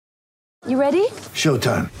You ready?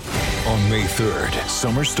 Showtime. On May 3rd,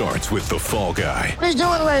 summer starts with The Fall Guy. Let's do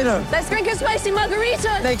it later. Let's drink a spicy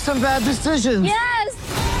margarita. Make some bad decisions. Yes!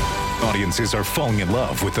 Audiences are falling in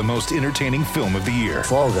love with the most entertaining film of the year.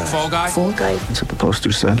 Fall Guy. Fall Guy? Fall Guy. That's what the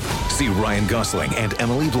poster said. See Ryan Gosling and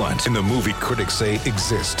Emily Blunt in the movie critics say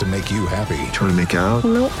exists to make you happy. Trying to make it out?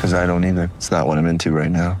 Nope. Because I don't either. It's not what I'm into right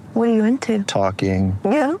now. What are you into? Talking.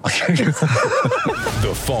 Yeah.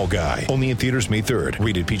 The Fall Guy. Only in theaters May 3rd.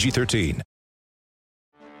 Rated PG-13.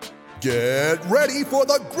 Get ready for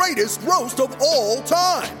the greatest roast of all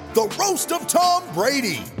time. The Roast of Tom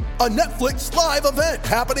Brady. A Netflix live event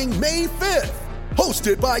happening May 5th.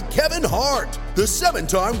 Hosted by Kevin Hart. The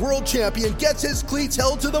 7-time world champion gets his cleats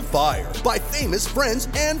held to the fire by famous friends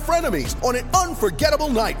and frenemies on an unforgettable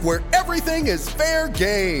night where everything is fair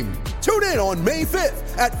game. Tune in on May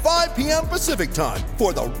 5th at 5 p.m. Pacific time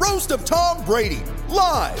for the Roast of Tom Brady.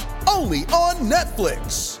 Live only on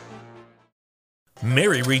Netflix.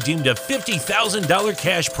 Mary redeemed a $50,000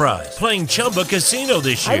 cash prize playing Chumba Casino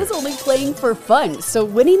this year. I was only playing for fun, so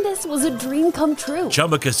winning this was a dream come true.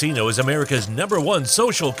 Chumba Casino is America's #1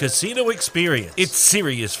 social casino experience. It's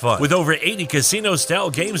serious fun. With over 80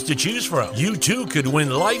 casino-style games to choose from, you too could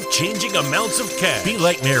win life-changing amounts of cash. Be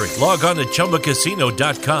like Mary. Log on to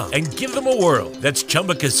ChumbaCasino.com and give them a whirl. That's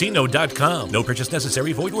ChumbaCasino.com. No purchase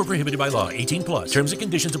necessary. Void or prohibited by law. 18+. Terms and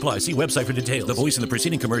conditions apply. See website for details. The voice in the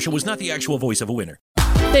preceding commercial was not the actual voice of a winner.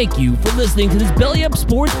 Thank you for listening to this Belly Up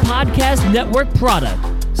Sports Podcast Network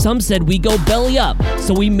product. Some said we go belly up,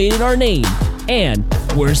 so we made it our name, and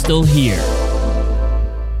we're still here.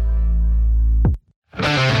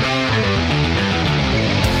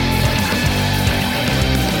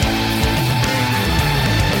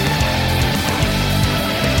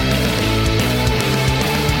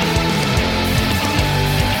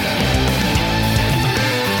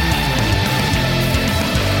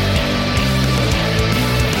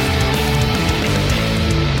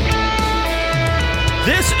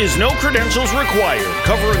 This is No Credentials Required,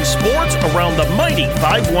 covering sports around the mighty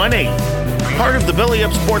 518. Part of the Belly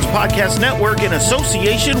Up Sports Podcast Network in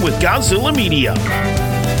association with Godzilla Media.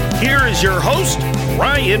 Here is your host,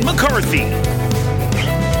 Ryan McCarthy.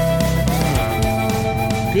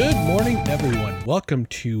 Good morning, everyone. Welcome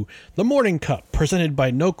to the Morning Cup, presented by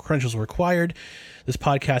No Credentials Required. This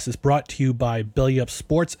podcast is brought to you by Belly Up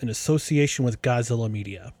Sports in association with Godzilla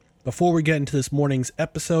Media. Before we get into this morning's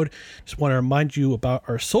episode, just want to remind you about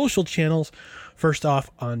our social channels. First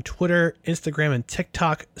off, on Twitter, Instagram, and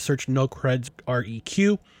TikTok, search NoCreds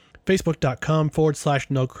REQ.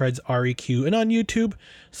 Facebook.com/NoCreds REQ. And on YouTube,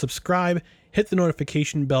 subscribe, hit the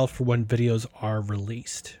notification bell for when videos are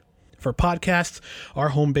released. For podcasts, our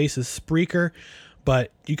home base is Spreaker,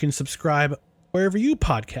 but you can subscribe wherever you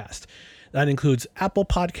podcast. That includes Apple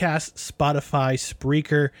Podcasts, Spotify,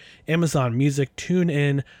 Spreaker, Amazon Music,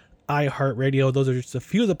 TuneIn, iHeartRadio. Those are just a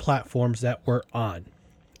few of the platforms that we're on.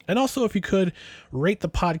 And also, if you could, rate the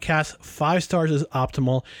podcast. 5 stars is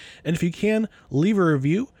optimal. And if you can, leave a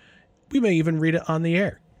review. We may even read it on the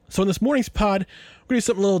air. So in this morning's pod, we're going to do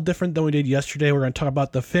something a little different than we did yesterday. We're going to talk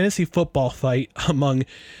about the fantasy football fight among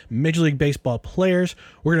Major League Baseball players.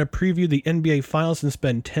 We're going to preview the NBA Finals and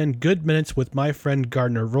spend 10 good minutes with my friend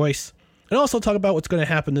Gardner Royce. And also talk about what's going to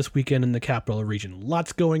happen this weekend in the Capital Region.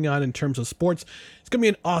 Lots going on in terms of sports. It's going to be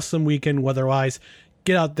an awesome weekend weather-wise.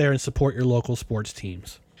 Get out there and support your local sports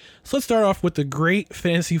teams. So let's start off with the great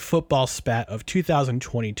fantasy football spat of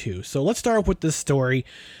 2022. So let's start off with this story.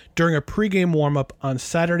 During a pregame warm-up on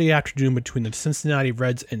Saturday afternoon between the Cincinnati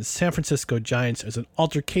Reds and San Francisco Giants, there's an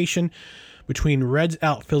altercation between Reds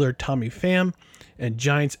outfielder Tommy Pham and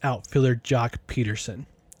Giants outfielder Joc Pederson.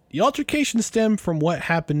 The altercation stemmed from what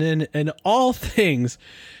happened in all things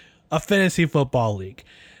a fantasy football league.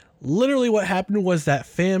 Literally what happened was that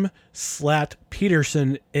Pham slapped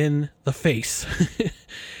Pederson in the face.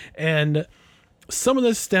 And some of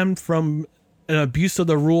this stemmed from an abuse of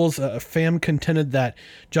the rules. Pham contended that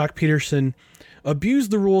Joc Pederson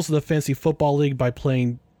abused the rules of the fantasy football league by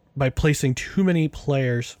placing too many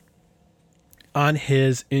players on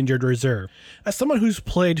his injured reserve. As someone who's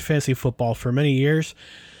played fantasy football for many years,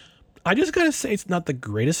 I just gotta say it's not the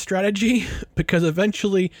greatest strategy, because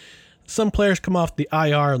eventually some players come off the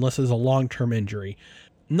IR unless there's a long-term injury.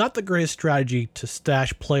 Not the greatest strategy to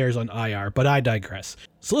stash players on IR, but I digress.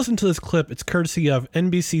 So listen to this clip. It's courtesy of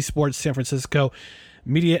NBC Sports San Francisco,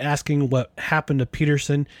 media asking what happened to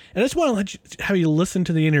Pederson. And I just want to have you listen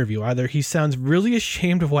to the interview. Either he sounds really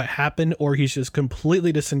ashamed of what happened, or he's just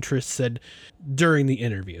completely disinterested during the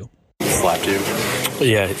interview. Slapped you?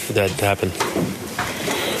 Yeah, that happened.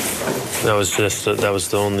 That was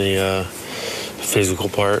the only physical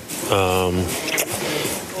part.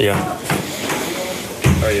 Yeah.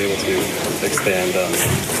 Are you able to expand on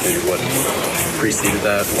maybe what preceded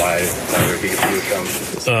that? Why he would come?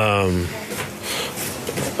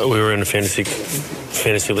 We were in a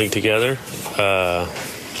fantasy league together. I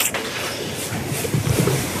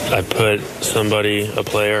put a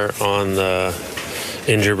player on the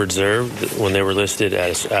injured reserve when they were listed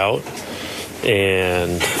as out,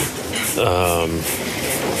 and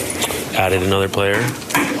added another player.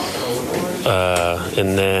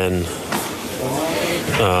 And then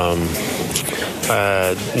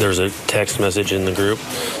there was a text message in the group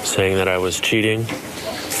saying that I was cheating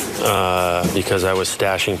because I was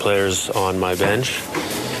stashing players on my bench.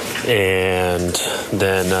 And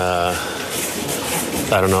then,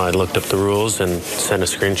 I don't know, I looked up the rules and sent a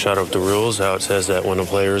screenshot of the rules, how it says that when a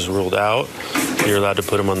player is ruled out, you're allowed to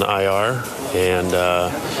put him on the IR. And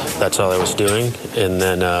that's all I was doing. And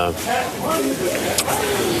then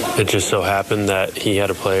it just so happened that he had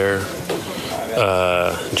a player,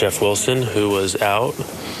 Jeff Wilson, who was out,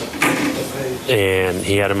 and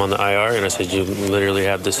he had him on the IR, and I said, you literally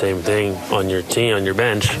have the same thing on your team, on your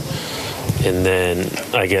bench. And then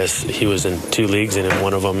I guess he was in 2 leagues, and in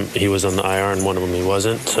one of them he was on the IR and one of them he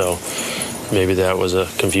wasn't, so maybe that was a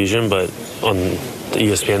confusion. But on the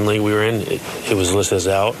ESPN league we were in, it was listed as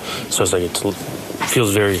out, so it's like it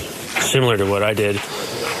feels very similar to what I did.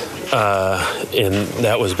 And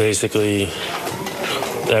that was basically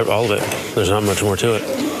all of it. There's not much more to it.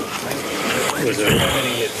 Was there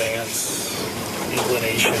any advance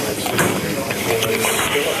inclination that he was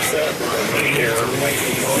still upset?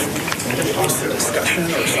 Discussion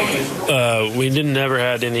or something? We never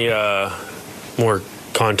had any more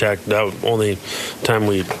contact. The only time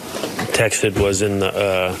we texted was in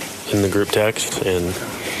the group text, and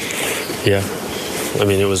yeah, I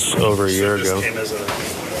mean it was over a year ago.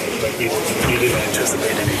 You didn't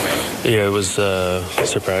anticipate anything? Yeah, it was a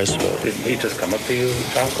surprise. But. Did he just come up to you and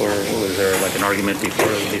talk, or was there like an argument before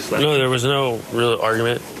he left? No, there was no real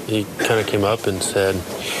argument. He kind of came up and said,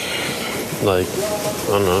 like, I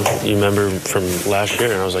don't know, you remember from last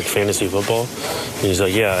year? And I was like, fantasy football? And he's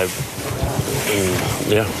like, yeah.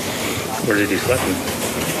 Yeah. Where did he slap you?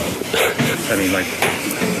 I mean, like,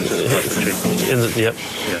 yep. Yeah.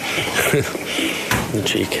 In the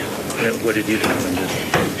cheek. Yeah, what did you do?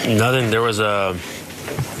 Nothing. There was a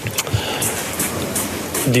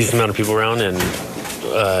decent amount of people around, and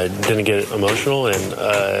didn't get emotional, and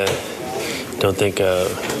don't think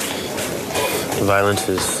violence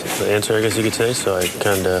is the answer, I guess you could say. So I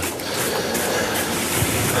kind of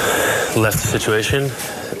left the situation,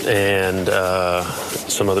 and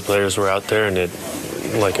some other players were out there, and it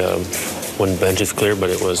one bench is clear, but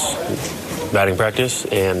it was batting practice,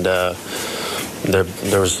 and there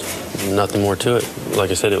was nothing more to it. Like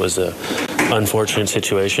I said, it was an unfortunate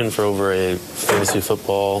situation for over a fantasy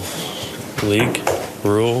football league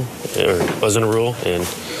rule, or wasn't a rule, and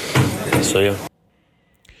so yeah.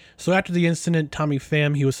 So after the incident, Tommy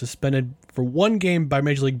Pham, he was suspended for 1 game by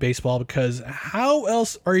Major League Baseball, because how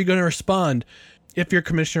else are you going to respond if you're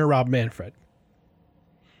Commissioner Rob Manfred?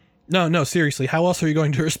 No, seriously, how else are you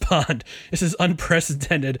going to respond? This is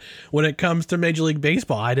unprecedented when it comes to Major League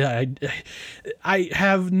Baseball. I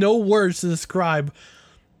have no words to describe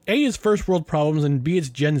A, it's first world problems, and B, it's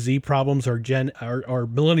Gen Z problems or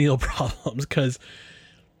millennial problems, because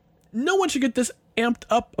no one should get this amped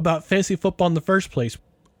up about fantasy football in the first place.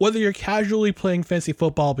 Whether you're casually playing fantasy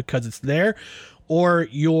football because it's there, or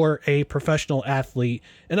you're a professional athlete,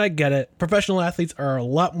 and I get it, professional athletes are a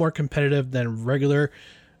lot more competitive than regular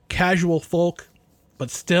casual folk,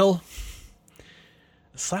 but still,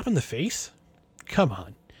 a slap in the face? Come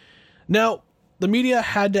on. Now, the media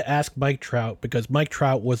had to ask Mike Trout, because Mike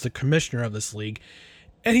Trout was the commissioner of this league,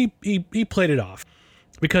 and he played it off,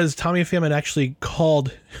 because Tommy Pham had actually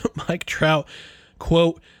called Mike Trout,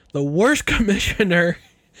 quote, the worst commissioner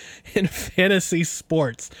in fantasy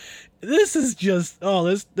sports. This is just,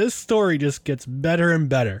 this story just gets better and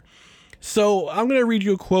better. So I'm going to read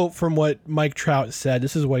you a quote from what Mike Trout said.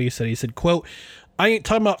 This is what he said. He said, quote, I ain't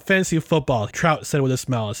talking about fantasy football, Trout said with a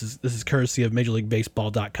smile. This is courtesy of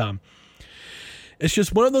MajorLeagueBaseball.com. It's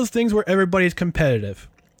just one of those things where everybody's competitive.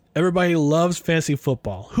 Everybody loves fantasy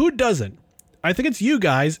football. Who doesn't? I think it's you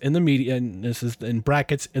guys in the media, and this is in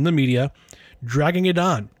brackets, in the media, dragging it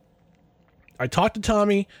on. I talked to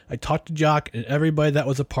Tommy, I talked to Jock, and everybody that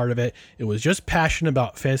was a part of it. It was just passion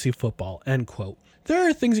about fantasy football, end quote. There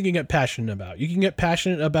are things you can get passionate about. You can get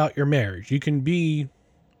passionate about your marriage. You can be...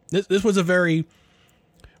 This was a very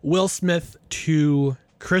Will Smith to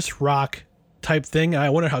Chris Rock type thing.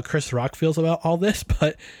 I wonder how Chris Rock feels about all this,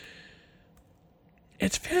 but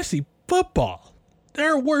it's fantasy football.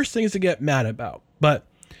 There are worse things to get mad about. But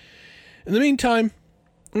In the meantime,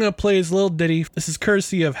 I'm going to play his little ditty. This is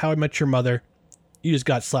courtesy of How I Met Your Mother. You just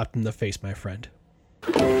got slapped in the face, my friend.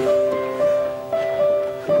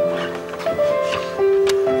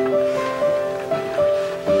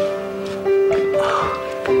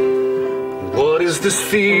 What is this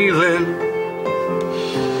feeling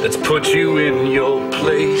that's put you in your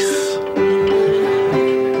place?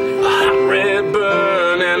 A hot red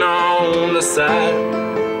burning on the side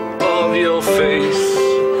of your face.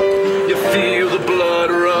 You feel the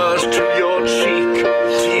blood rush to your cheek.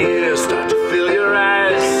 Tears start to fill your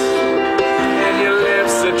eyes. And your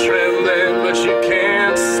lips are trembling, but you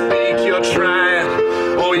can't speak. You're trying,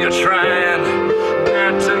 oh, you're trying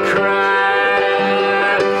not to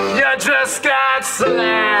cry. You just got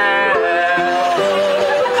slapped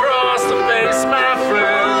across the face, my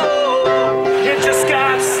friend. You just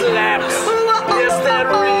got slapped. Yes, that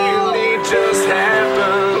really just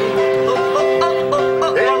happened.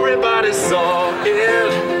 Everybody saw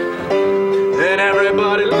it, and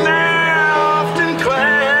everybody laughed and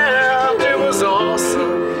clapped. It was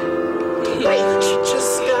awesome. You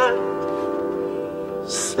just got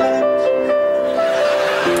slapped.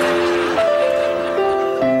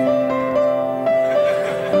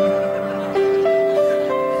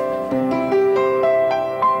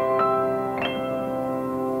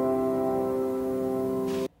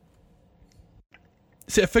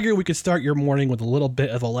 See, I figured we could start your morning with a little bit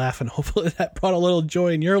of a laugh, and hopefully that brought a little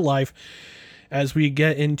joy in your life as we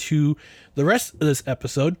get into the rest of this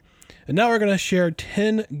episode. And now we're going to share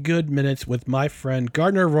 10 good minutes with my friend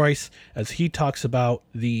Gardner Royce as he talks about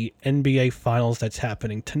the NBA Finals that's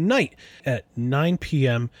happening tonight at 9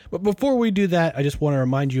 p.m. But before we do that, I just want to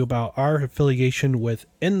remind you about our affiliation with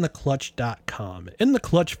InTheClutch.com. In the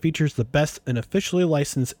Clutch features the best and officially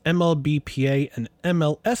licensed MLBPA and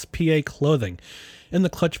MLSPA clothing. In the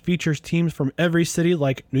Clutch features teams from every city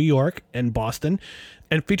like New York and Boston,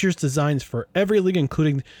 and features designs for every league,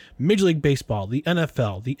 including Major League Baseball, the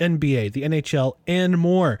NFL, the NBA, the NHL, and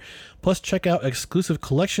more. Plus, check out exclusive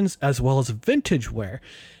collections as well as vintage wear.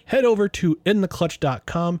 Head over to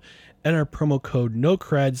InTheClutch.com, enter promo code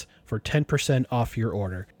NOCREDS for 10% off your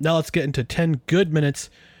order. Now let's get into 10 good minutes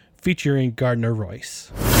featuring Gardner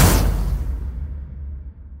Royce.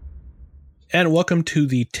 And welcome to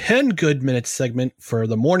the 10 Good Minutes segment for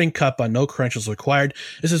the Morning Cup on No Credentials Required.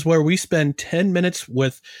 This is where we spend 10 minutes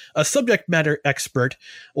with a subject matter expert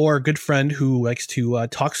or a good friend who likes to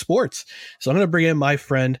talk sports. So I'm going to bring in my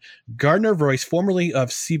friend Gardner Royce, formerly of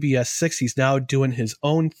CBS 6. He's now doing his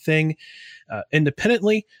own thing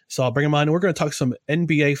independently. So I'll bring him on and we're going to talk some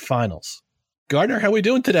NBA Finals. Gardner, how are we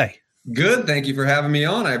doing today? Good. Thank you for having me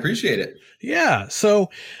on. I appreciate it. Yeah. So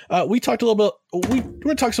we talked a little bit. We're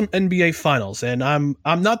going to talk some NBA Finals, and I'm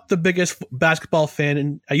not the biggest basketball fan,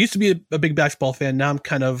 and I used to be a big basketball fan. Now I'm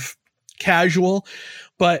kind of casual.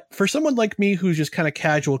 But for someone like me who's just kind of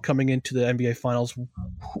casual coming into the NBA Finals,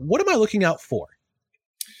 what am I looking out for?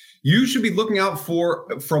 You should be looking out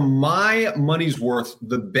for, from my money's worth,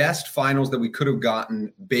 the best finals that we could have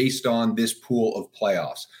gotten based on this pool of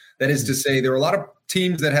playoffs. That is to say, there are a lot of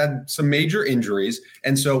teams that had some major injuries.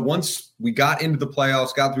 And so once we got into the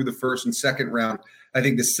playoffs, got through the first and second round, I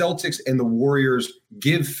think the Celtics and the Warriors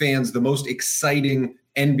give fans the most exciting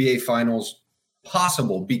NBA Finals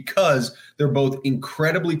possible because they're both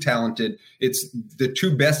incredibly talented. It's the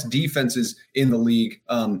two best defenses in the league.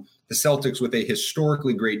 The Celtics with a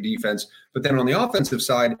historically great defense. But then on the offensive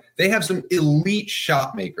side, they have some elite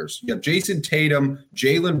shot makers. You have Jason Tatum,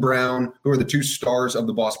 Jaylen Brown, who are the two stars of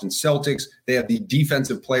the Boston Celtics. They have the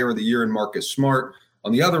defensive player of the year in Marcus Smart.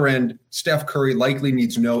 On the other end, Steph Curry likely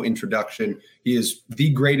needs no introduction. He is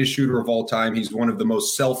the greatest shooter of all time. He's one of the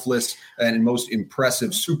most selfless and most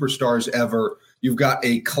impressive superstars ever. You've got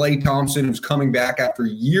a Klay Thompson who's coming back after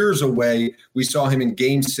years away. We saw him in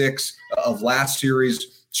Game 6 of last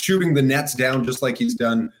series, shooting the Nets down just like he's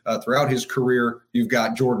done throughout his career. You've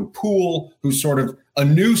got Jordan Poole, who's sort of a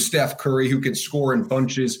new Steph Curry who can score in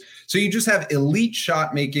bunches. So you just have elite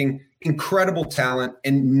shot making, incredible talent,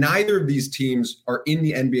 and neither of these teams are in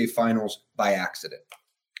the NBA Finals by accident.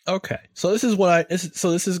 Okay, so this is what this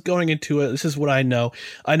is going into it. This is what I know.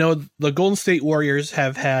 I know the Golden State Warriors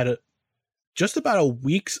have had just about a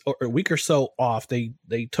week or so off. They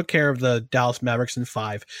took care of the Dallas Mavericks in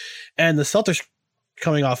 5, and the Celtics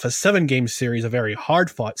coming off a 7-game series, a very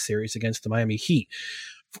hard-fought series against the Miami Heat.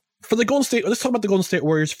 For the Golden State, let's talk about the Golden State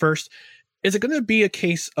Warriors first. Is it going to be a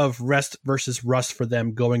case of rest versus rust for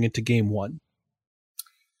them going into Game 1?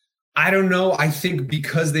 I don't know. I think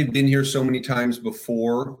because they've been here so many times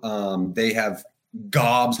before, they have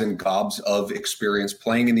gobs and gobs of experience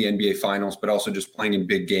playing in the NBA Finals, but also just playing in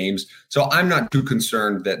big games. So I'm not too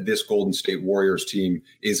concerned that this Golden State Warriors team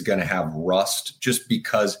is going to have rust just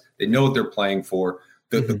because they know what they're playing for.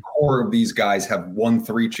 The core of these guys have won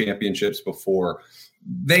 3 championships before.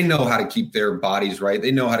 They know how to keep their bodies right.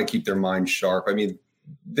 They know how to keep their minds sharp. I mean,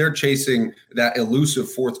 they're chasing that elusive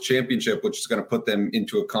 4th championship, which is going to put them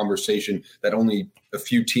into a conversation that only a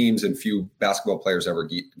few teams and few basketball players ever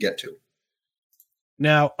get to.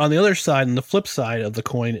 Now, on the other side, and the flip side of the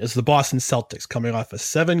coin, is the Boston Celtics coming off a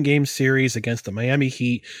 7-game series against the Miami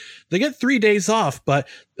Heat. They get 3 days off, but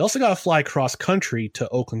they also got to fly cross country to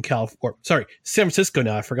Oakland, California. San Francisco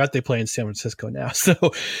now. I forgot they play in San Francisco now. So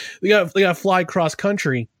they got to fly cross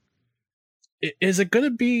country. Is it going to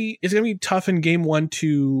be tough in game 1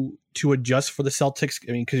 to adjust for the Celtics?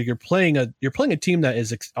 I mean, because you're playing a team that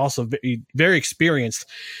is also very, very experienced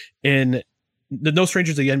in no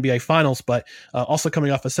strangers to the NBA Finals, but also coming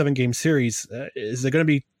off a 7-game series. Is it going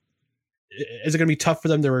to be tough for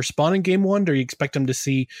them to respond in game 1? Or do you expect them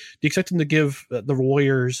to give the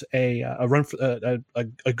Warriors a run for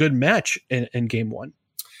a good match in game 1?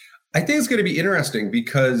 I think it's going to be interesting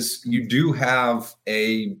because you do have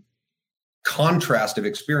a contrast of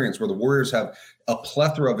experience where the Warriors have a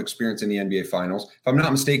plethora of experience in the NBA Finals. If I'm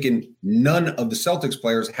not mistaken, none of the Celtics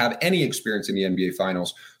players have any experience in the NBA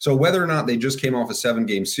Finals. So whether or not they just came off a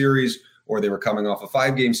 7-game series or they were coming off a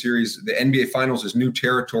 5-game series, the NBA Finals is new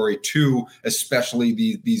territory too, especially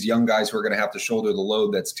these young guys who are going to have to shoulder the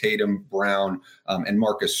load. That's Tatum, Brown, and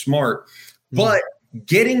Marcus Smart. But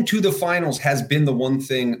getting to the finals has been the one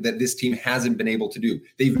thing that this team hasn't been able to do.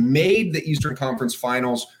 They've made the Eastern Conference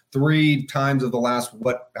Finals 3 times of the last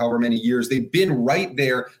however many years. They've been right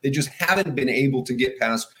there. They just haven't been able to get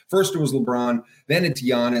past. First it was LeBron, then it's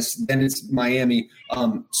Giannis, then it's Miami.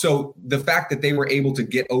 So the fact that they were able to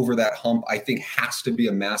get over that hump, I think, has to be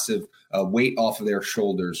a massive weight off of their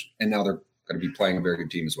shoulders. And now they're going to be playing a very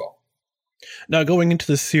good team as well. Now, going into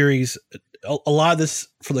this series, a lot of this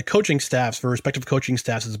for the coaching staffs, for respective coaching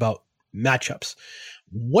staffs, is about matchups.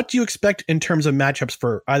 What do you expect in terms of matchups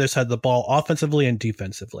for either side of the ball, offensively and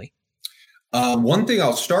defensively? One thing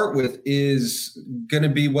I'll start with is going to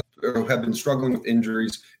be what have been struggling with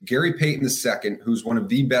injuries. Gary Payton II, who's one of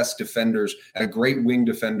the best defenders and a great wing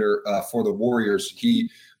defender for the Warriors. He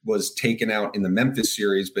was taken out in the Memphis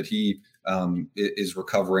series, but he is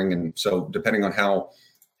recovering. And so depending on how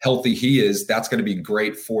healthy he is, that's going to be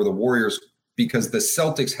great for the Warriors, because the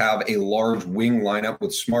Celtics have a large wing lineup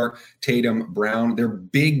with Smart, Tatum, Brown. They're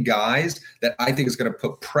big guys that I think is going to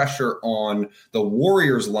put pressure on the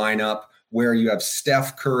Warriors lineup, where you have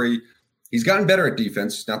Steph Curry. He's gotten better at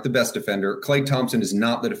defense, not the best defender. Klay Thompson is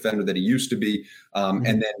not the defender that he used to be. And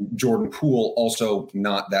then Jordan Poole, also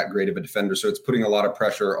not that great of a defender. So it's putting a lot of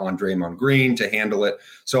pressure on Draymond Green to handle it.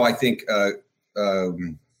 So I think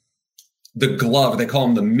the glove, they call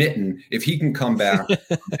him the mitten, if he can come back,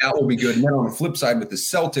 that will be good. And then on the flip side with the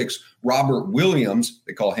Celtics, Robert Williams,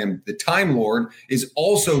 they call him the Time Lord, is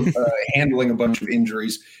also handling a bunch of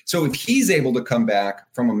injuries. So if he's able to come back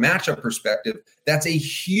from a matchup perspective, that's a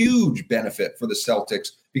huge benefit for the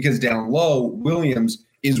Celtics, because down low, Williams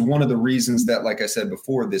is one of the reasons that, like I said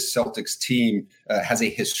before, this Celtics team has a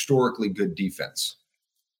historically good defense.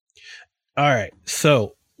 All right,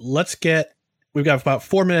 so we've got about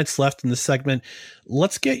 4 minutes left in the segment.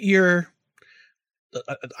 Let's get your.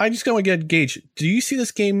 I just want to get a gauge. Do you see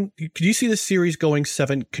this game? Could you see this series going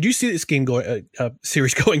 7? Could you see this game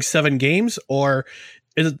series going 7 games, or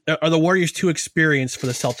are the Warriors too experienced for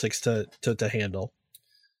the Celtics to handle?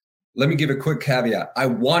 Let me give a quick caveat. I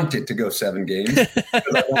want it to go 7 games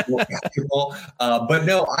because I want more basketball. But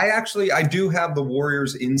no, I do have the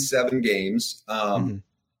Warriors in 7 games.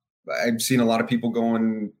 I've seen a lot of people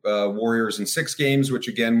going Warriors in 6 games, which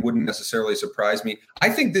again wouldn't necessarily surprise me. I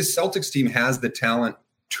think this Celtics team has the talent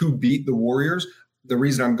to beat the Warriors. The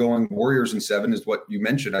reason I'm going Warriors in 7 is what you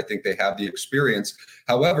mentioned. I think they have the experience.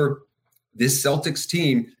 However, this Celtics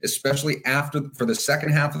team, especially for the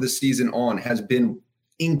second half of the season on, has been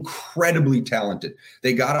incredibly talented.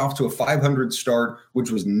 They got off to a 500 start,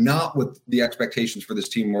 which was not what the expectations for this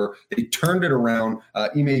team were. They turned it around.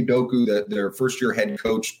 Ime Udoka, their first-year head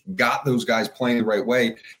coach, got those guys playing the right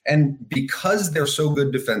way. And because they're so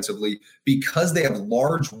good defensively, because they have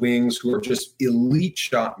large wings who are just elite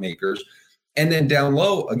shot makers, and then down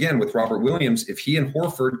low, again, with Robert Williams, if he and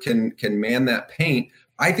Horford can man that paint,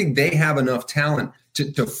 I think they have enough talent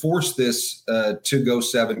to force this to go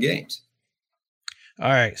 7 games. All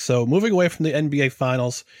right, so moving away from the NBA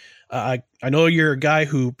Finals, I know you're a guy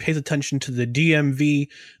who pays attention to the DMV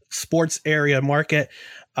sports area market.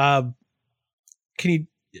 Can you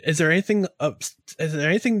Is there anything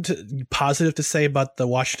positive to say about the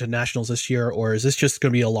Washington Nationals this year, or is this just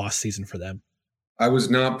going to be a lost season for them? I was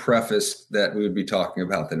not prefaced that we would be talking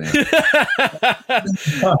about the Nationals.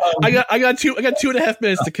 I got 2.5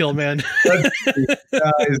 minutes to kill, man.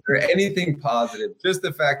 Is there anything positive? Just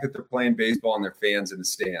the fact that they're playing baseball and their fans in the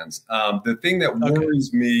stands. The thing that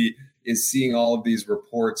worries me is seeing all of these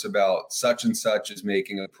reports about such and such is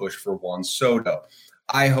making a push for Juan Soto.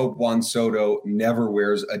 I hope Juan Soto never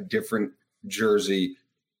wears a different jersey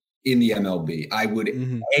in the MLB. I would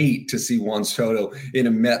hate to see Juan Soto in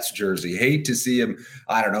a Mets jersey. Hate to see him,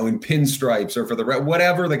 I don't know, in pinstripes or for the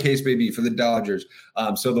whatever the case may be for the Dodgers.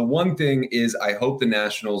 So the one thing is I hope the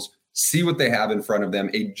Nationals see what they have in front of them,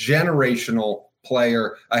 a generational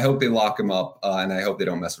player. I hope they lock him up, and I hope they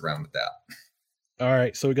don't mess around with that. All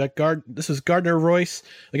right, so we got This is Gardner Royce,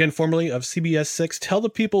 again, formerly of CBS 6. Tell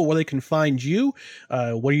the people where they can find you.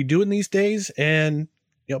 What are you doing these days? And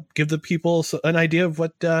give the people an idea of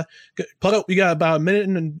what plug out. We got about a minute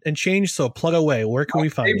and change, so plug away. Where can we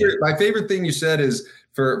find you? My favorite thing you said is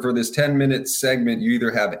for this 10-minute segment, you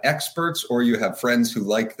either have experts or you have friends who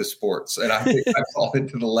like the sports, and I think I fall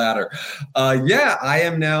into the latter. I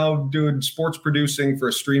am now doing sports producing for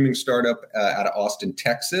a streaming startup out of Austin,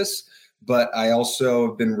 Texas. But I also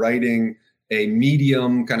have been writing a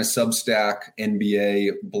Medium kind of Substack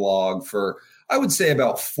NBA blog for, I would say,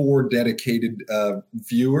 about 4 dedicated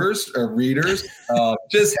viewers or readers.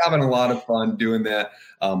 Just having a lot of fun doing that,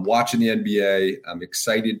 watching the NBA. I'm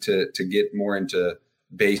excited to get more into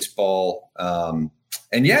baseball. I'm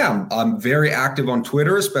very active on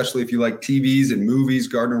Twitter, especially if you like TVs and movies.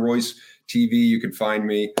 Gardner Royce TV, you can find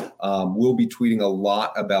me. We'll be tweeting a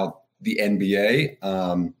lot about the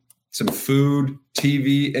NBA. Some food,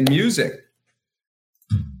 TV, and music.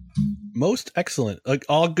 Most excellent. Like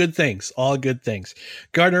all good things.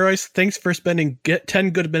 Gardner Royce, thanks for spending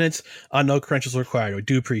 10 good minutes on No Credentials Required. We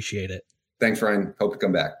do appreciate it. Thanks, Ryan. Hope to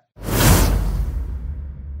come back.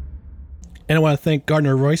 And I want to thank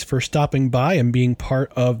Gardner Royce for stopping by and being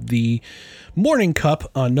part of the Morning Cup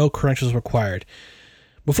on No Credentials Required.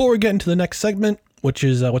 Before we get into the next segment, which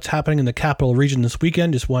is what's happening in the Capital Region this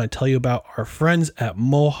weekend, just want to tell you about our friends at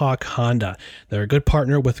Mohawk Honda. They're a good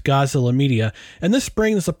partner with Godzilla Media, and this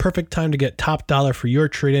spring is the perfect time to get top dollar for your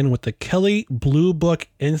trade-in with the Kelly Blue Book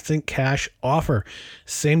Instant Cash offer.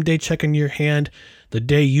 Same day check in your hand the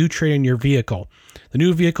day you trade in your vehicle. The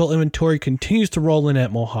new vehicle inventory continues to roll in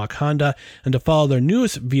at Mohawk Honda, and to follow their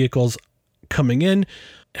newest vehicles coming in,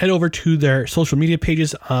 head over to their social media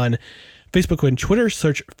pages on Facebook and Twitter,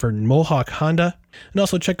 search for Mohawk Honda, and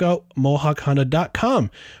also check out MohawkHonda.com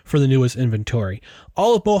for the newest inventory.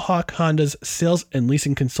 All of Mohawk Honda's sales and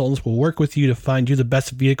leasing consultants will work with you to find you the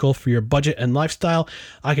best vehicle for your budget and lifestyle.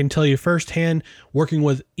 I can tell you firsthand, working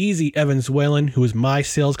with Easy Evans Whalen, who is my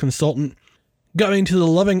sales consultant, got me into the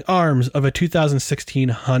loving arms of a 2016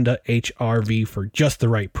 Honda HR-V for just the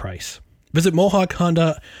right price. Visit Mohawk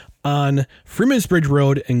Honda on Freeman's Bridge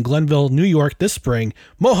Road in Glenville, New York this spring.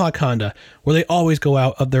 Mohawk Honda, where they always go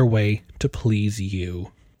out of their way to please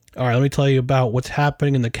you. All right, let me tell you about what's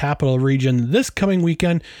happening in the Capital Region this coming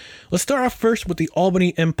weekend. Let's start off first with the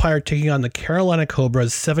Albany Empire taking on the Carolina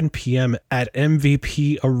Cobras, 7 p.m. at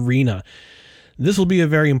MVP Arena. This will be a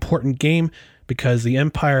very important game because the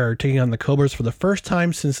Empire are taking on the Cobras for the first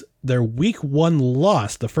time since their Week 1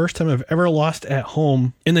 loss, the first time I've ever lost at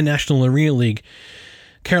home in the National Arena League.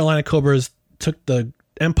 Carolina Cobras took the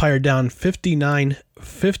Empire down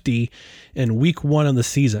 59-50 in Week 1 of the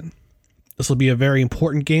season. This will be a very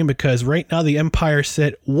important game because right now the Empire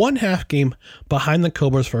sit 1/2 game behind the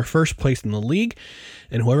Cobras for first place in the league,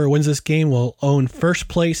 and whoever wins this game will own first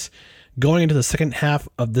place going into the second half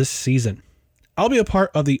of this season. I'll be a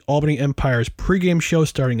part of the Albany Empire's pregame show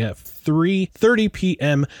starting at 3:30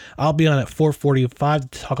 p.m. I'll be on at 4:45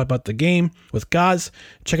 to talk about the game with Goz.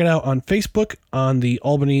 Check it out on Facebook on the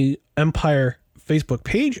Albany Empire Facebook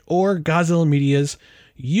page or Godzilla Media's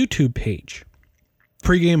YouTube page.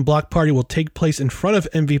 Pregame block party will take place in front of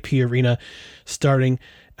MVP Arena starting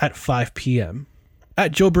at 5 p.m.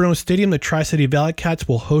 At Joe Bruno Stadium, the Tri-City Valley Cats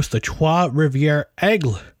will host the Trois Rivières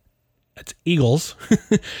Aigles. That's Eagles,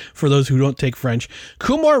 for those who don't take French.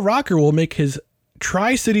 Kumar Rocker will make his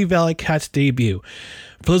Tri-City Valley Cats debut.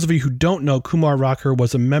 For those of you who don't know, Kumar Rocker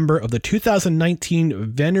was a member of the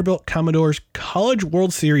 2019 Vanderbilt Commodores College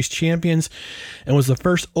World Series champions and was the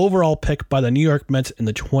first overall pick by the New York Mets in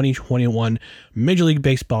the 2021 Major League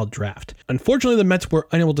Baseball draft. Unfortunately, the Mets were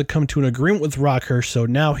unable to come to an agreement with Rocker, so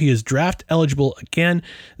now he is draft eligible again.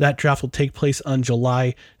 That draft will take place on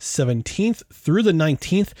July 17th through the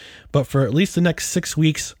 19th, but for at least the next 6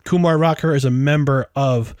 weeks, Kumar Rocker is a member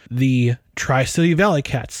of the Tri-City Valley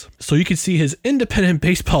Cats. So you can see his independent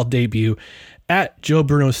baseball debut at Joe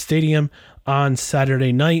Bruno Stadium on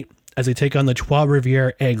Saturday night as they take on the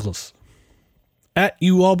Trois-Rivières Aigles. At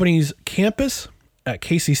UAlbany's campus, at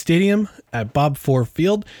Casey Stadium, at Bob Ford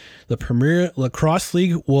Field, the Premier Lacrosse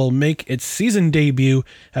League will make its season debut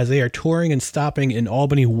as they are touring and stopping in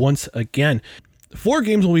Albany once again. 4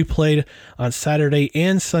 games will be played on Saturday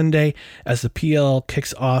and Sunday as the PLL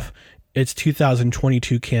kicks off its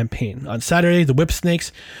 2022 campaign. On Saturday, the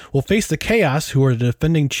Whipsnakes will face the Chaos, who are the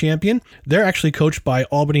defending champion. They're actually coached by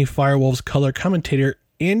Albany Firewolves color commentator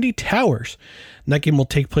Andy Towers. And that game will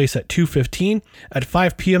take place at 2:15. At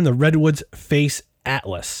 5 p.m., the Redwoods face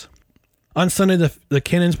Atlas. On Sunday, the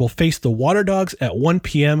Cannons will face the Water Dogs at 1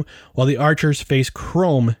 p.m., while the Archers face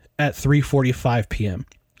Chrome at 3:45 p.m.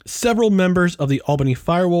 Several members of the Albany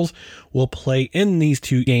Firewolves will play in these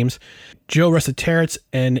 2 games. Joe Resiteritz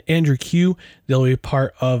and Andrew Q, they'll be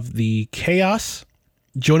part of the Chaos.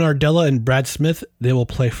 Joe Nardella and Brad Smith, they will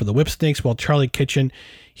play for the Whipsnakes, while Charlie Kitchen,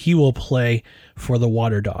 he will play for the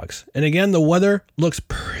Water Dogs. And again, the weather looks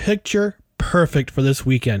picture perfect for this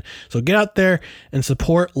weekend. So get out there and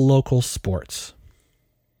support local sports.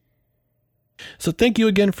 So thank you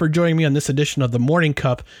again for joining me on this edition of the Morning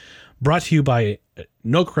Cup, brought to you by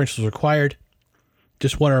No Credentials Required.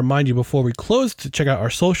 Just want to remind you before we close to check out our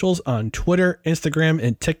socials on Twitter, Instagram,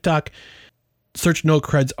 and TikTok. Search No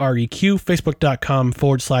Creds REQ,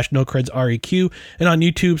 facebook.com/No Creds REQ, and on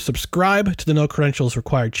YouTube, subscribe to the No Credentials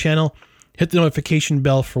Required channel. Hit the notification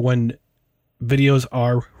bell for when videos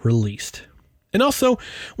are released. And also,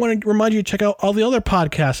 want to remind you to check out all the other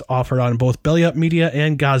podcasts offered on both Belly Up Media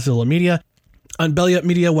and Godzilla Media. On Belly Up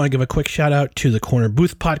Media, I want to give a quick shout out to the Corner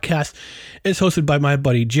Booth podcast. It's hosted by my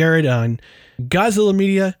buddy Jared. On Godzilla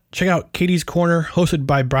Media, check out Katie's Corner, hosted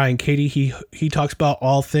by Brian Katie. He talks about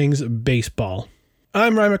all things baseball.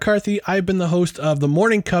 I'm Ryan McCarthy. I've been the host of the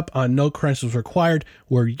Morning Cup on No Credentials Required,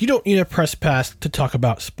 where you don't need a press pass to talk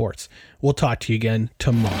about sports. We'll talk to you again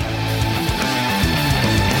tomorrow.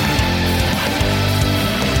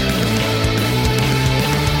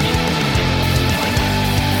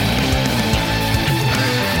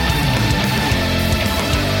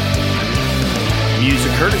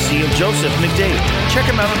 Music courtesy of Joseph McDade. Check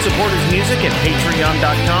him out and support his music at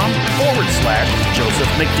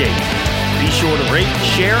patreon.com/Joseph McDade. Be sure to rate,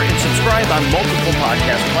 share, and subscribe on multiple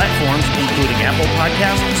podcast platforms, including Apple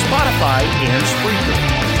Podcasts, Spotify, and Spreaker.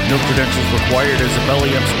 No Credentials Required is a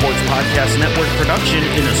Belly Up Sports Podcast Network production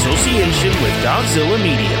in association with Godzilla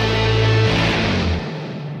Media.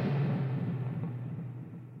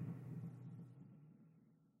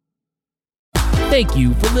 Thank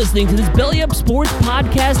you for listening to this Belly Up Sports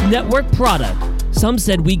Podcast Network product. Some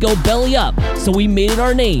said we go belly up, so we made it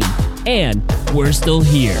our name, and we're still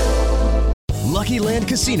here. Lucky Land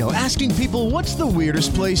Casino, asking people, what's the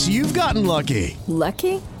weirdest place you've gotten lucky?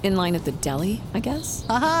 Lucky? In line at the deli, I guess?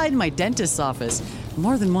 Aha, in my dentist's office.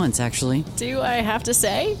 More than once, actually. Do I have to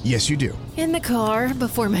say? Yes, you do. In the car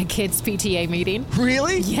before my kids' PTA meeting.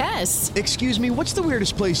 Really? Yes. Excuse me, what's the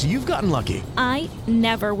weirdest place you've gotten lucky? I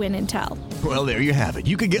never win and tell. Well, there you have it.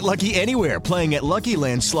 You can get lucky anywhere, playing at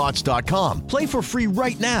LuckyLandSlots.com. Play for free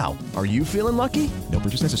right now. Are you feeling lucky? No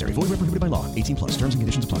purchase necessary. Void where prohibited by law. 18+. Terms and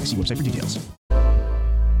conditions apply. See website for details.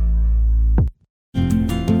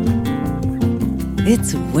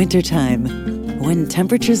 It's wintertime. When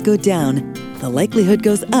temperatures go down, the likelihood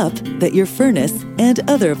goes up that your furnace and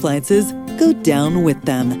other appliances go down with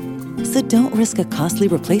them. So don't risk a costly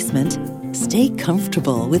replacement. Stay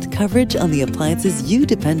comfortable with coverage on the appliances you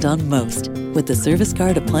depend on most with the Service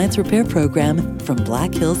Guard Appliance Repair Program from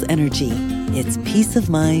Black Hills Energy. It's peace of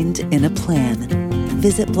mind in a plan.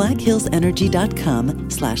 Visit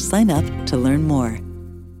blackhillsenergy.com/sign up to learn more.